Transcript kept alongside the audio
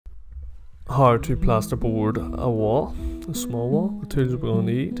how to plasterboard a wall, a small wall. The tools we're going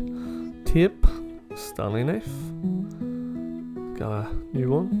to need: tape, Stanley knife, got a new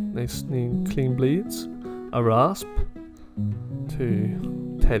one, nice new clean blades, a rasp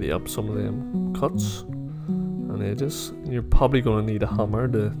to tidy up some of them cuts and edges. And you're probably going to need a hammer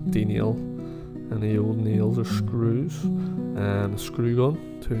to de-nail any old nails or screws, and a screw gun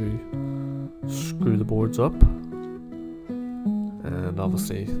to screw the boards up. And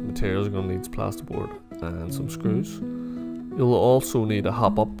obviously the materials are going to need plasterboard and some screws. You'll also need a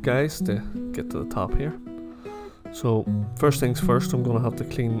hop up, guys, to get to the top here. So first things first, I'm going to have to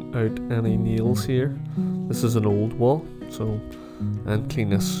clean out any nails here. This is an old wall, so, and clean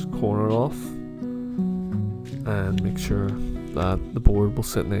this corner off and make sure that the board will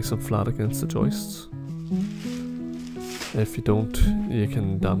sit nice and flat against the joists. If you don't, you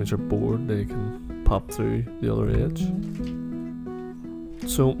can damage your board, they can pop through the other edge.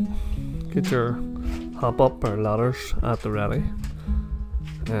 So get your hop up or ladders at the ready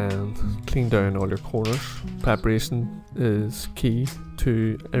and clean down all your corners. Preparation is key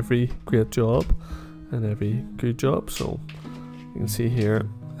to every great job and every good job. So you can see here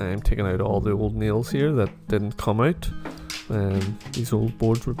I'm taking out all the old nails here that didn't come out. These old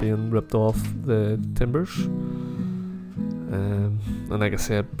boards were being ripped off the timbers. And like I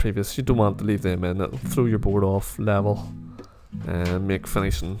said previous, you don't want to leave them in. It'll throw your board off level and make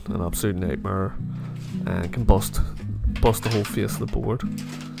finishing an absolute nightmare, and can bust the whole face of the board.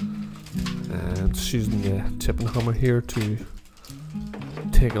 And just using the chipping hammer here to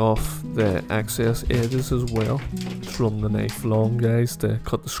take off the excess edges as well. Just run the knife along, guys, to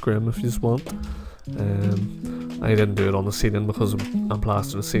cut the scrim if you just want. I didn't do it on the ceiling because I'm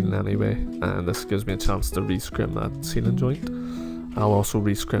plastering the ceiling anyway, and this gives me a chance to re-scrim that ceiling joint. I'll also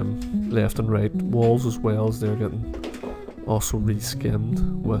re-scrim left and right walls as well, as they're getting also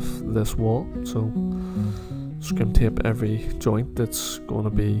re-skimmed with this wall. So scrim tape every joint that's going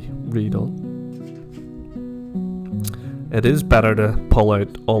to be redone. It is better to pull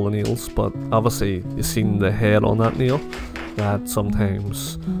out all the nails, but obviously you've seen the head on that nail, that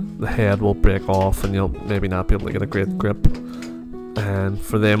sometimes the head will break off and you'll maybe not be able to get a great grip. And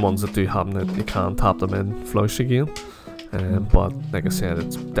for them ones that do happen, it, you can tap them in flush again. But like I said,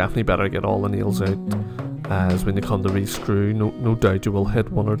 it's definitely better to get all the nails out, as when you come to re-screw, no doubt you will hit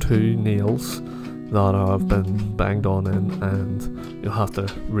one or two nails that have been banged on in, and you'll have to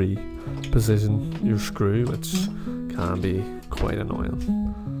reposition your screw, which can be quite annoying.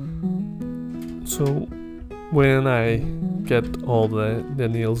 So when I get all the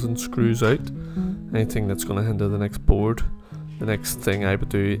nails and screws out, anything that's going to hinder the next board, the next thing I would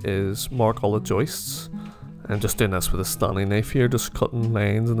do is mark all the joists. I'm just doing this with a Stanley knife here, just cutting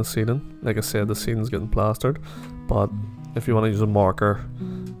lines in the ceiling. Like I said, the ceiling's getting plastered, but if you want to use a marker,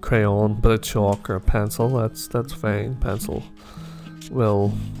 crayon, bit of chalk or a pencil, that's fine. Pencil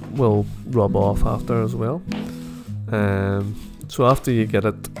will rub off after as well. So after you get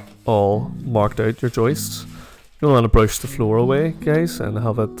it all marked out, your joists, you want to brush the floor away, guys, and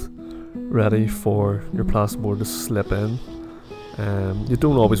have it ready for your plasterboard to slip in. You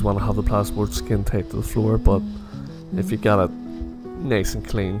don't always want to have the plasterboard skin tight to the floor, but if you got it nice and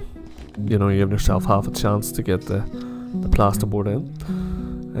clean, you know, you're giving yourself half a chance to get the plasterboard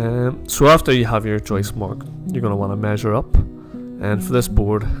in. So after you have your joist marked, you're going to want to measure up, and for this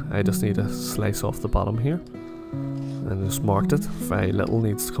board I just need a slice off the bottom here, and just marked it. Very little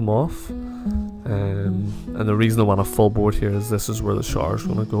needs to come off. And the reason I want a full board here is this is where the shower's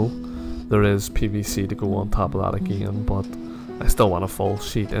going to go. There is PVC to go on top of that again, but I still want a full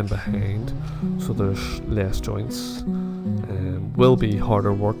sheet in behind, so there's less joints. Will be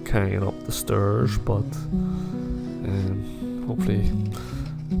harder work carrying up the stairs, but hopefully,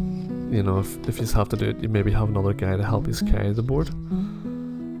 you know, if you have to do it, you maybe have another guy to help you carry the board.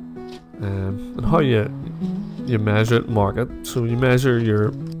 And how you measure it, mark it. So you measure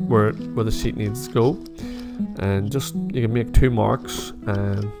where the sheet needs to go, and just you can make 2 marks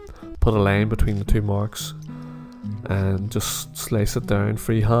and put a line between the 2 marks and just slice it down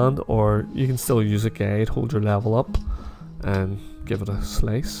freehand, or you can still use a guide, hold your level up and give it a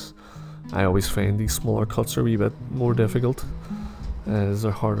slice. I always find these smaller cuts are a wee bit more difficult, as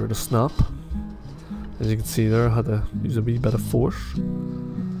they're harder to snap. As you can see there, I had to use a wee bit of force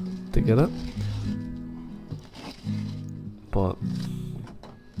to get it, but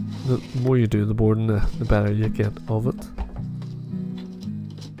the more you do the boarding, the better you get of it.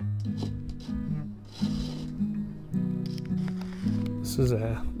 This is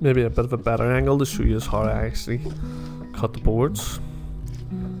maybe a bit of a better angle to show you how I actually cut the boards.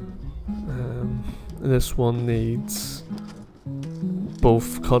 This one needs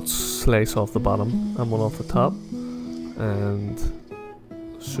both cuts slice off the bottom and one off the top, and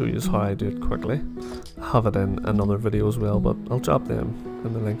show you how I do it quickly. I have it in another video as well, but I'll drop them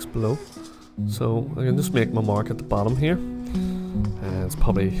in the links below. So I can just make my mark at the bottom here, and it's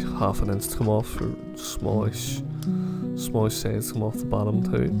probably half an inch to come off, or smallish sides to come off the bottom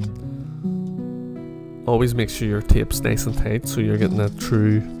too. Always make sure your tape's nice and tight so you're getting a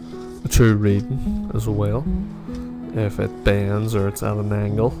true reading as well. If it bends or it's at an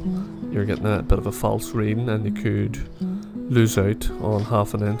angle, you're getting a bit of a false reading, and you could lose out on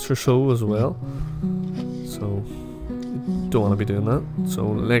half an inch or so as well. So you don't want to be doing that. So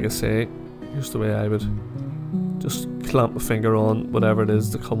like I say, here's the way I would just clamp my finger on whatever it is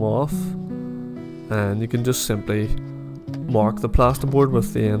to come off, and you can just simply mark the plasterboard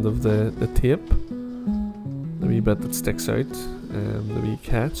with the end of the tape, the wee bit that sticks out, the wee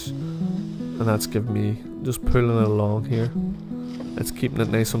catch, and that's giving me, just pulling it along here, it's keeping it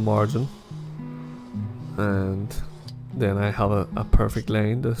nice and margin, and then I have a perfect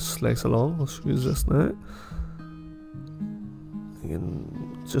line to slice along. I'll show you this now. You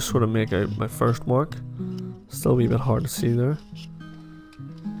can just sort of make out my first mark. Still a wee bit hard to see there.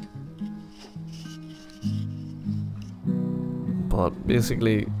 But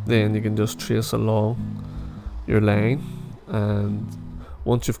basically then you can just trace along your line, and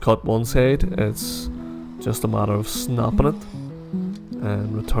once you've cut one side, it's just a matter of snapping it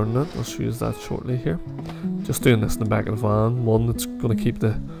and returning it. I'll show you that shortly here. Just doing this in the back of the van. One, it's going to keep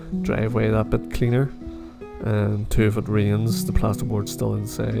the driveway that bit cleaner, and two, if it rains, the plasterboard's still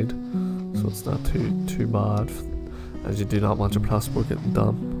inside, so it's not too bad, as you do not want your plasterboard getting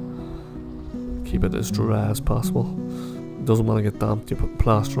damp. Keep it as dry as possible. It doesn't want to get damp, you put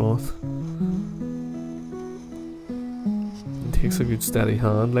plaster on it. It takes a good steady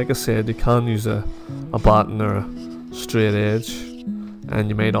hand. Like I said, you can use a batten or a straight edge, and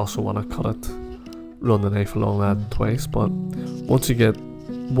you might also want to cut it, run the knife along that twice, but once you get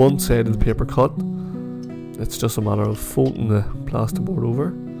one side of the paper cut, it's just a matter of folding the plasterboard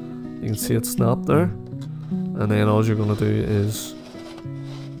over. You can see it snap there, and then all you're going to do is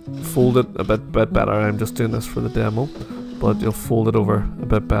fold it a bit better. I'm just doing this for the demo, but you'll fold it over a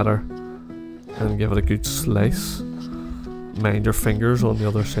bit better and give it a good slice. Mind your fingers on the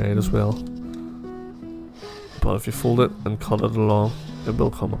other side as well, but if you fold it and cut it along, it will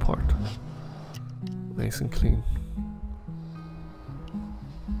come apart nice and clean.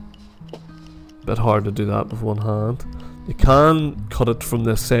 Bit hard to do that with one hand. You can cut it from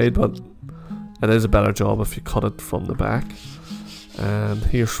this side, but it is a better job if you cut it from the back. And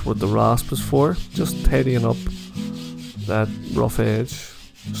here's what the rasp is for, just tidying up that rough edge,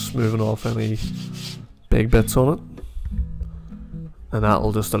 smoothing off any big bits on it, and that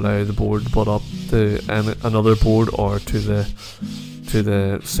will just allow the board to butt up to another board or to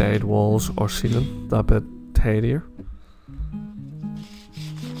the side walls or ceiling that bit tidier.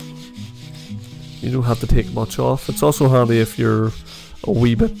 You don't have to take much off. It's also handy if you're a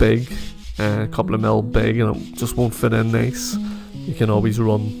wee bit big, a couple of mil big, and it just won't fit in nice. You can always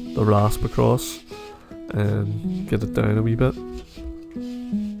run the rasp across and get it down a wee bit.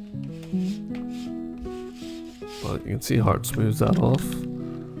 But you can see how it smooths that off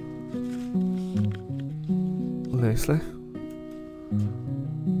nicely.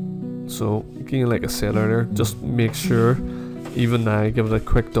 So again, like I said earlier, just make sure, even now, give it a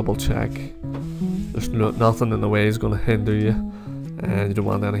quick double check. There's nothing in the way is going to hinder you, and you don't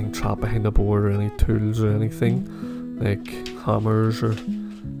want anything trapped behind the board, or any tools or anything like hammers or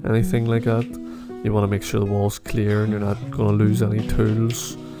anything like that. You want to make sure the wall's clear and you're not going to lose any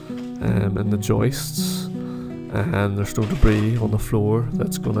tools in the joists, and there's no debris on the floor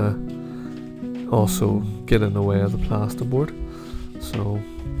that's going to also get in the way of the plasterboard. So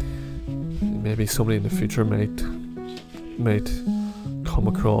maybe somebody in the future might come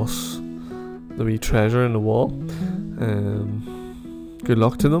across the wee treasure in the wall. Good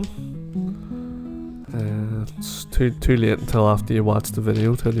luck to them. It's too late until after you watch the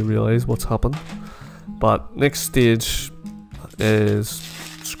video till you realise what's happened. But next stage is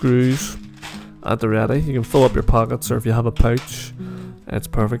screws at the ready. You can fill up your pockets, or if you have a pouch, it's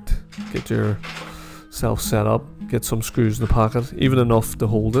perfect. Get yourself set up, get some screws in the pocket, even enough to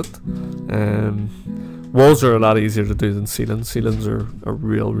hold it. Walls are a lot easier to do than ceilings. Ceilings are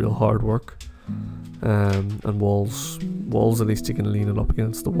real hard work. And walls at least you can lean it up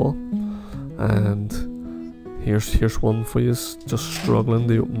against the wall. And here's one for you, just struggling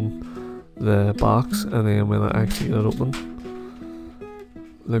to open the box, and then when I actually get it open,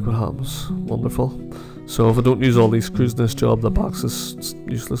 look what happens. Wonderful. So if I don't use all these screws in this job, the box is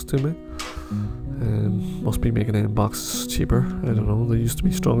useless to me. Must be making end boxes cheaper. I don't know, they used to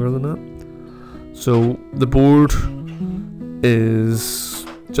be stronger than that. So the board is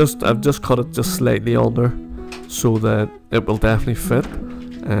I've just cut it just slightly under so that it will definitely fit.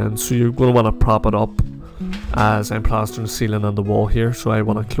 And so you're going to want to prop it up as I'm plastering the ceiling and the wall here. So I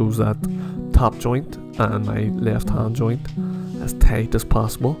want to close that top joint and my left hand joint as tight as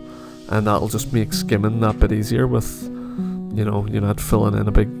possible, and that'll just make skimming that bit easier with, you know, you're not filling in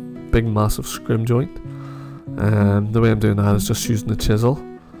a big massive scrim joint. The way I'm doing that is just using the chisel.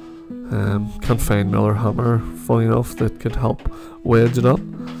 Can't find another hammer, funny enough, that could help wedge it up.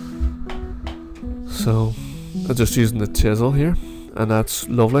 So I'm just using the chisel here, and that's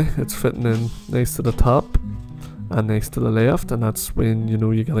lovely. It's fitting in nice to the top and nice to the left, and that's when you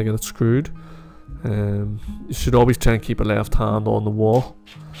know you gotta get it screwed. You should always try and keep a left hand on the wall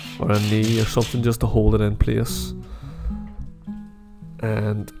or a knee or something just to hold it in place.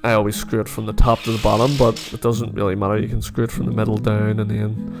 And I always screw it from the top to the bottom, but it doesn't really matter. You can screw it from the middle down and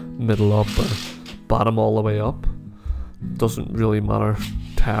then middle up or bottom all the way up. It doesn't really matter.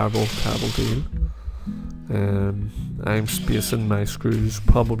 Terrible deal. I'm spacing my screws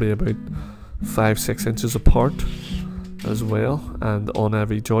probably about 5-6 inches apart as well, and on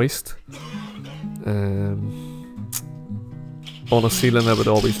every joist. On a ceiling I would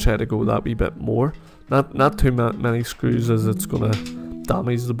always try to go that wee bit more. Not too many screws as it's gonna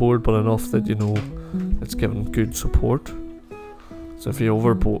damage the board, but enough that you know it's giving good support. So if you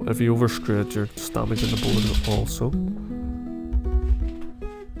overscrew it, you're just damaging the board also.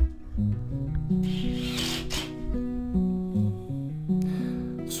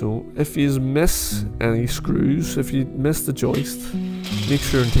 So if you miss any screws, if you miss the joist, make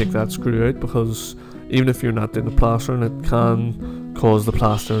sure and take that screw out, because even if you're not doing the plastering, it can cause the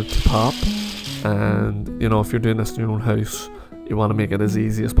plaster to pop. And you know, if you're doing this in your own house, you want to make it as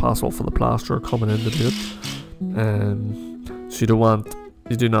easy as possible for the plasterer coming in to do it. So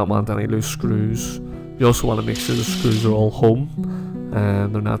you do not want any loose screws. You also want to make sure the screws are all home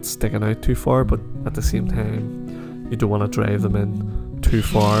and they're not sticking out too far, but at the same time you don't want to drive them in too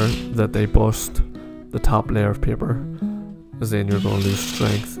far that they bust the top layer of paper, as then you're going to lose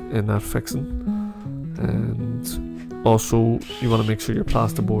strength in that fixing. And also you want to make sure you're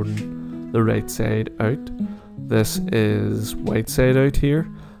plasterboarding the right side out. This is white side out here,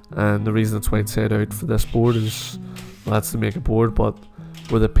 and the reason it's white side out for this board is, well, that's to make a board, but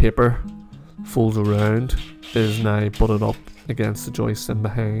where the paper folds around is now butted up against the joist and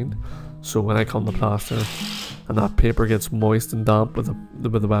behind. So when I come to plaster and that paper gets moist and damp with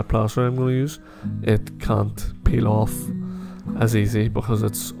the wet plaster I'm going to use, it can't peel off as easy because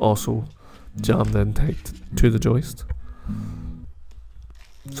it's also jammed in tight to the joist.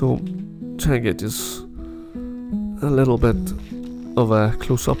 So try and get just a little bit of a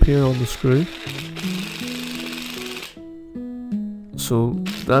close up here on the screw. So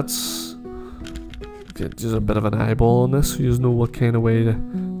that's just a bit of an eyeball on this, so you know what kind of way to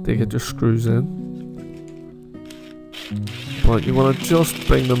get your screws in. But you want to just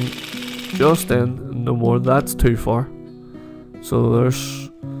bring them just in, no more. That's too far. So there's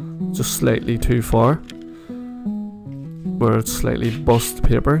just slightly too far, where it's slightly bust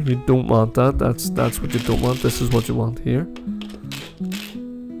paper. You don't want that. That's what you don't want. This is what you want here.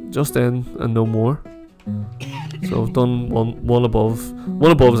 Just in and no more. So I've done one above.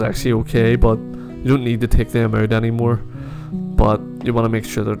 One above is actually okay, but you don't need to take them out anymore. But you want to make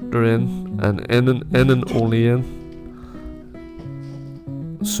sure that they're in and only in.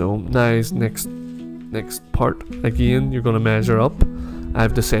 So now is next part. Again, you're going to measure up.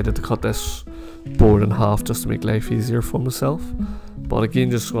 I've decided to cut this board in half just to make life easier for myself. But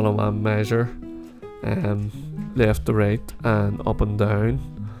again, just going to measure left to right and up and down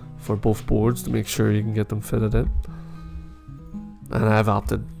for both boards to make sure you can get them fitted in. And I've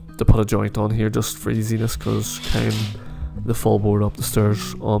opted to put a joint on here just for easiness, because carrying the full board up the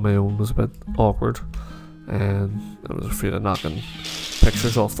stairs on my own was a bit awkward, and I was afraid of knocking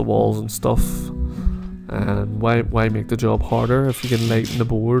pictures off the walls and stuff. And why make the job harder if you can lighten the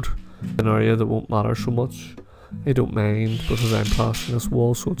board in an area that won't matter so much? I don't mind, because I'm plastering this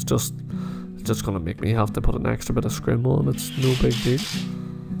wall, so it's just gonna make me have to put an extra bit of scrim on. It's no big deal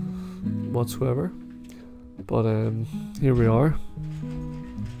whatsoever. But here we are.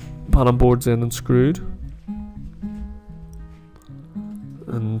 Bottom board's in and screwed,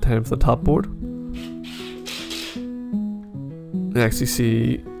 and time for the top board. You actually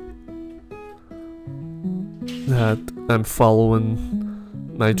see that I'm following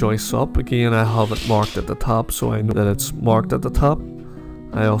my joists up. Again, I have it marked at the top, so I know that it's marked at the top,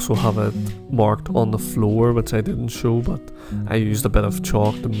 I also have it marked on the floor, which I didn't show, but I used a bit of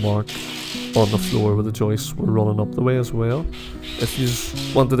chalk to mark on the floor where the joists were running up the way as well. If you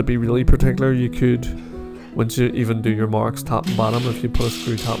wanted to be really particular, you could, once you even do your marks top and bottom, if you put a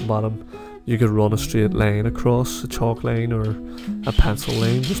screw top and bottom, you could run a straight line across, a chalk line or a pencil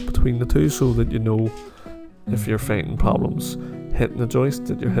line just between the two, so that you know if you're finding problems hitting the joist,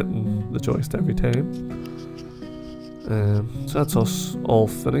 that you're hitting the joist every time. So that's us all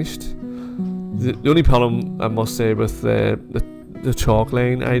finished. The only problem I must say with the chalk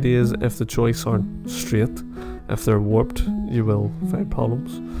line idea is if the joists aren't straight, if they're warped, you will find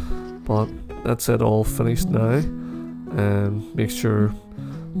problems. But that's it, all finished now. Make sure,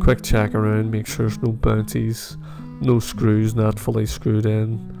 quick check around, make sure there's no bounties, no screws not fully screwed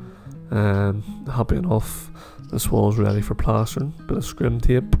in. Happy enough, this wall's ready for plastering. Bit of scrim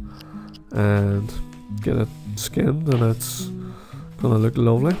tape and get it skinned, and it's gonna look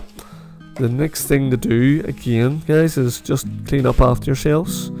lovely. The next thing to do again, guys, is just clean up after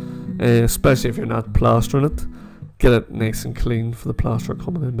yourselves, especially if you're not plastering it. Get it nice and clean for the plaster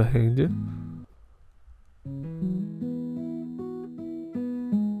coming in behind you.